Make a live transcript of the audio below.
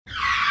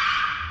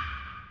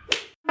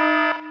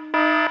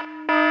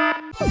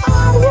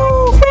Are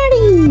you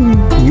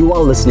ready? You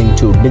are listening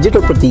to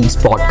Digital Pratik's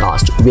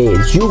podcast,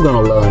 where you're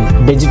gonna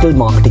learn digital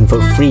marketing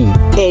for free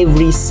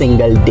every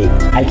single day.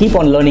 I'll keep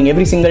on learning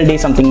every single day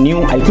something new.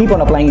 I'll keep on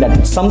applying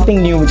that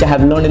something new which I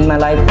have learned in my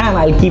life, and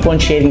I'll keep on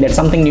sharing that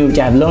something new which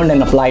I have learned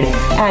and applied,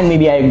 and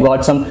maybe I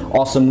got some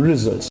awesome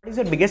results. What is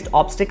your biggest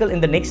obstacle in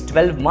the next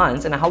 12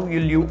 months and how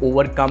will you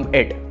overcome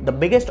it? The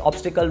biggest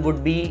obstacle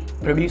would be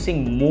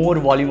producing more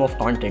volume of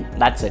content.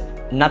 That's it.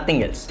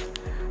 Nothing else.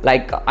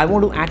 Like, I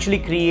want to actually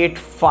create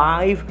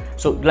 5.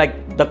 So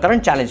like the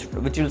current challenge,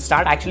 which will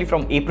start actually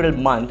from April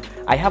month,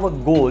 I have a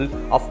goal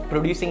of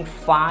producing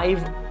 5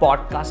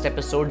 podcast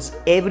episodes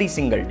every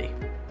single day,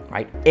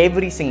 right?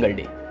 Every single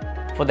day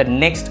for the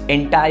next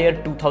entire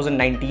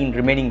 2019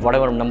 remaining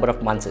whatever number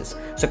of months is.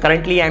 So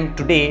currently I'm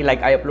today,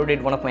 like I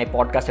uploaded one of my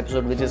podcast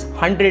episode, which is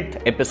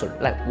 100th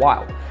episode. Like,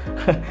 wow.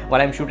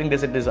 While I'm shooting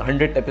this, it is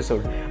 100th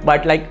episode.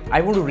 But like, I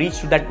want to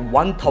reach to that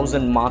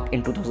 1000 mark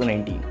in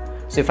 2019.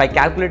 So if I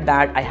calculate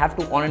that, I have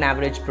to on an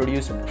average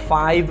produce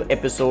 5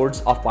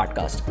 episodes of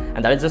podcast,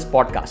 and that is just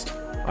podcast,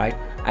 right?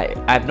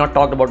 I have not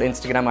talked about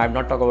Instagram, I have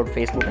not talked about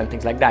Facebook and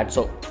things like that.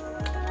 So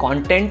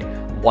content,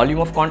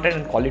 volume of content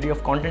and quality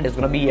of content is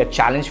going to be a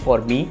challenge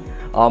for me.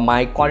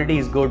 My quality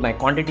is good, my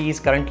quantity is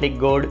currently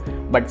good,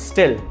 but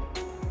still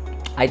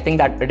I think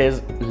that it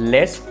is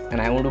less and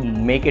I want to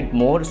make it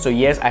more. So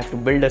yes, I have to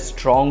build a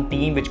strong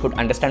team which could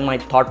understand my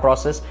thought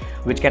process,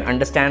 which can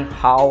understand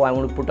how I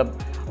want to put up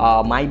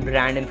my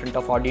brand in front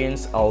of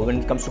audience when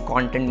it comes to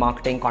content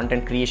marketing,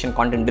 content creation,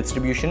 content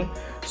distribution.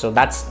 So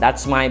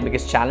that's my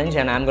biggest challenge,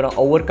 and I'm gonna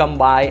overcome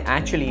by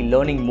actually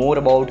learning more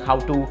about how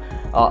to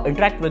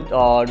interact with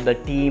the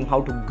team,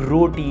 how to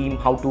grow team,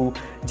 how to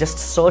just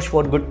search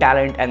for good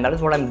talent. And that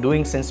is what I'm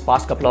doing since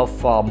past couple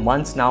of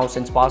months now.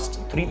 Since past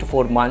 3 to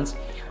 4 months,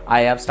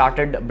 I have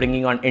started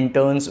bringing on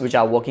interns which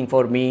are working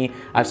for me.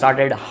 I've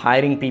started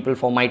hiring people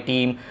for my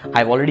team.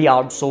 I've already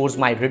outsourced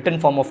my written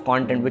form of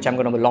content, which I'm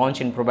going to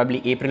launch in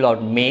probably April or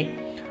May,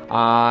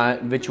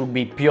 which would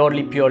be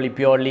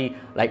purely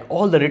like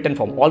all the written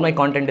form. All my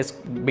content is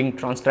being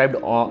transcribed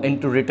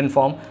into written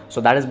form.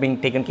 So that is being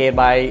taken care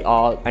by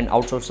an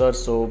outsourcer.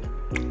 So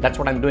that's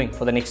what I'm doing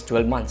for the next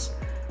 12 months.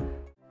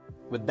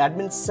 With that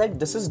being said,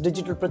 this is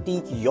Digital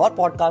Pratik, your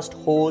podcast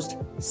host,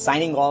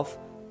 signing off.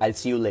 I'll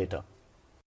see you later.